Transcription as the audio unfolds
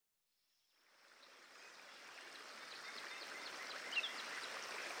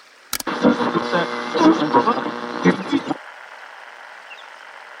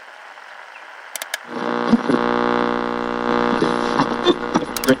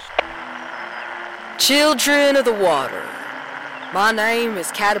Children of the water, my name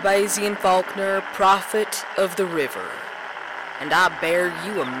is Catabazian Faulkner, prophet of the river, and I bear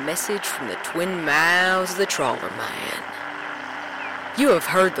you a message from the twin mouths of the trawler man. You have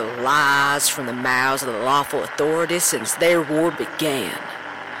heard the lies from the mouths of the lawful authorities since their war began.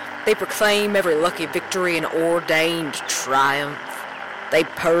 They proclaim every lucky victory and ordained triumph. They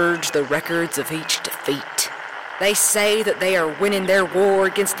purge the records of each defeat. They say that they are winning their war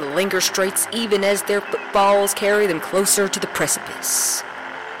against the Linger Straits even as their footfalls carry them closer to the precipice.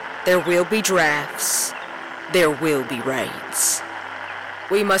 There will be drafts. There will be raids.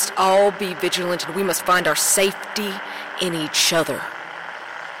 We must all be vigilant and we must find our safety in each other.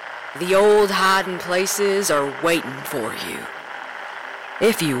 The old hiding places are waiting for you,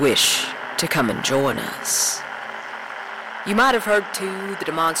 if you wish to come and join us. You might have heard, too, the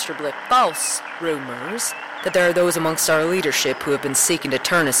demonstrably false rumors that there are those amongst our leadership who have been seeking to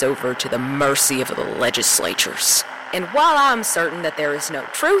turn us over to the mercy of the legislatures. And while I'm certain that there is no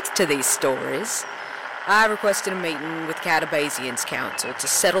truth to these stories, I requested a meeting with Catabazian's council to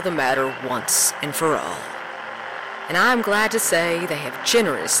settle the matter once and for all. And I'm glad to say they have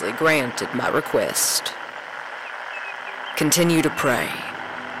generously granted my request. Continue to pray.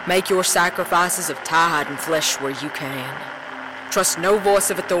 Make your sacrifices of tide and flesh where you can. Trust no voice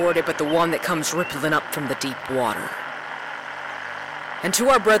of authority but the one that comes rippling up from the deep water. And to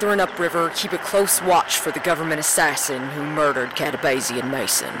our brethren upriver, keep a close watch for the government assassin who murdered Catabazian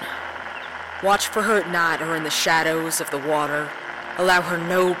Mason. Watch for her at night or in the shadows of the water. Allow her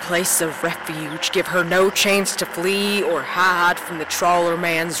no place of refuge. Give her no chance to flee or hide from the trawler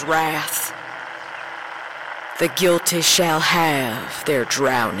man's wrath. The guilty shall have their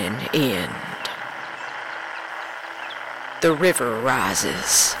drowning end. The river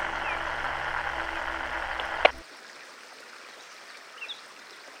rises.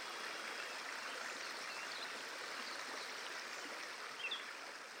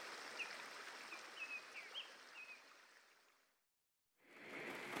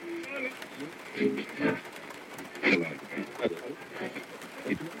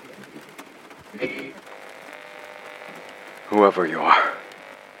 Whoever you are,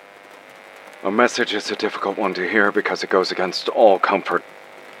 a message is a difficult one to hear because it goes against all comfort.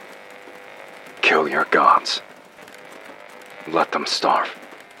 Kill your gods. Let them starve.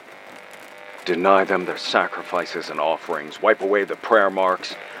 Deny them their sacrifices and offerings. Wipe away the prayer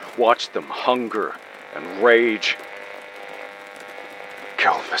marks. Watch them hunger and rage.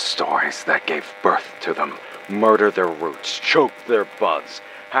 Kill the stories that gave birth to them. Murder their roots. Choke their buds.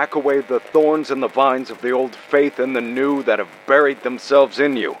 Hack away the thorns and the vines of the old faith and the new that have buried themselves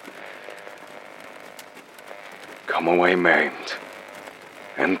in you. Come away maimed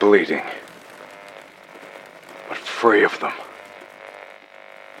and bleeding, but free of them.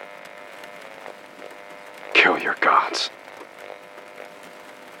 Kill your gods.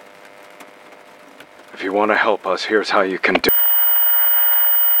 If you want to help us, here's how you can do it.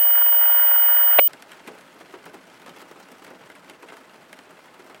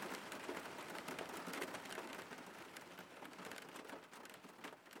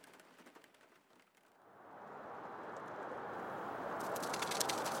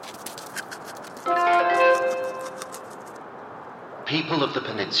 People of the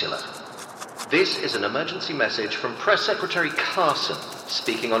Peninsula, this is an emergency message from Press Secretary Carson,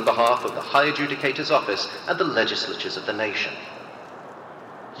 speaking on behalf of the High Adjudicator's Office and the legislatures of the nation.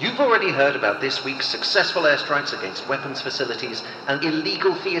 You've already heard about this week's successful airstrikes against weapons facilities and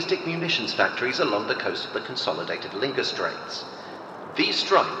illegal theistic munitions factories along the coast of the consolidated Linger Straits. These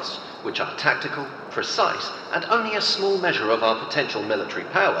strikes, which are tactical, precise, and only a small measure of our potential military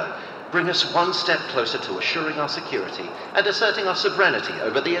power, bring us one step closer to assuring our security and asserting our sovereignty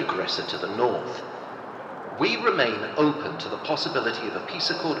over the aggressor to the north. We remain open to the possibility of a peace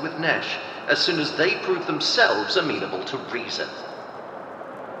accord with Nesh as soon as they prove themselves amenable to reason.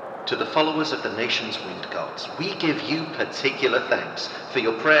 To the followers of the nation's wind gods, we give you particular thanks for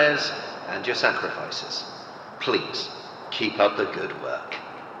your prayers and your sacrifices. Please, keep up the good work.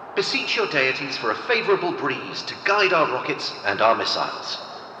 Beseech your deities for a favorable breeze to guide our rockets and our missiles.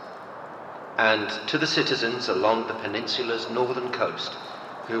 And to the citizens along the peninsula's northern coast,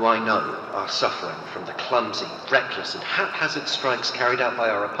 who I know are suffering from the clumsy, reckless, and haphazard strikes carried out by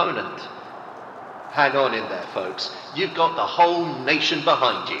our opponent. Hang on in there, folks. You've got the whole nation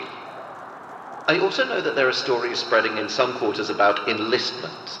behind you. I also know that there are stories spreading in some quarters about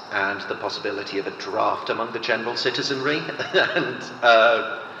enlistment and the possibility of a draft among the general citizenry, and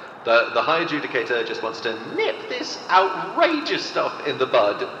The High Adjudicator just wants to nip this outrageous stuff in the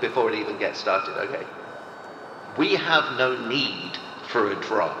bud before it even gets started, okay? We have no need for a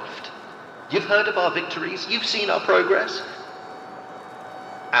draft. You've heard of our victories, you've seen our progress.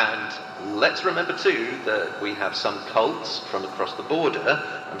 And let's remember too that we have some cults from across the border.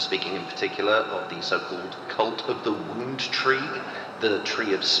 I'm speaking in particular of the so-called cult of the wound tree, the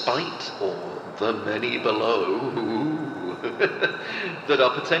tree of spite, or the many below, that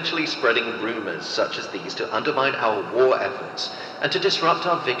are potentially spreading rumors such as these to undermine our war efforts and to disrupt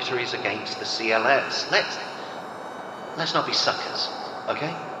our victories against the CLS. Let's not be suckers,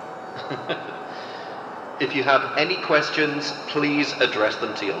 okay? If you have any questions, please address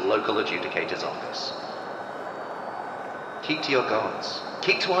them to your local adjudicator's office. Keep to your gods.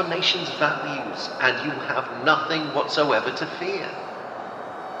 Keep to our nation's values, and you have nothing whatsoever to fear.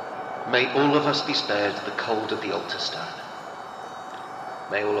 May all of us be spared the cold of the altar stone.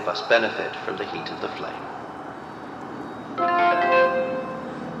 May all of us benefit from the heat of the flame.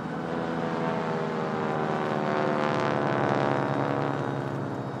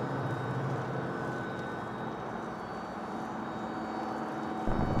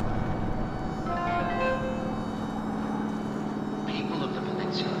 People of the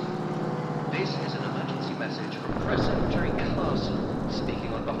Peninsula, this is an emergency message from Press Secretary Carson,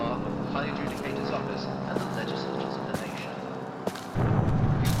 speaking on behalf of the High Adjudicator's Office and the legislatures of the nation.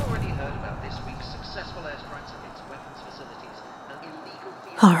 You've already heard about this week's successful airstrikes against weapons facilities and illegal...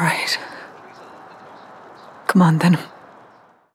 All right. Come on, then.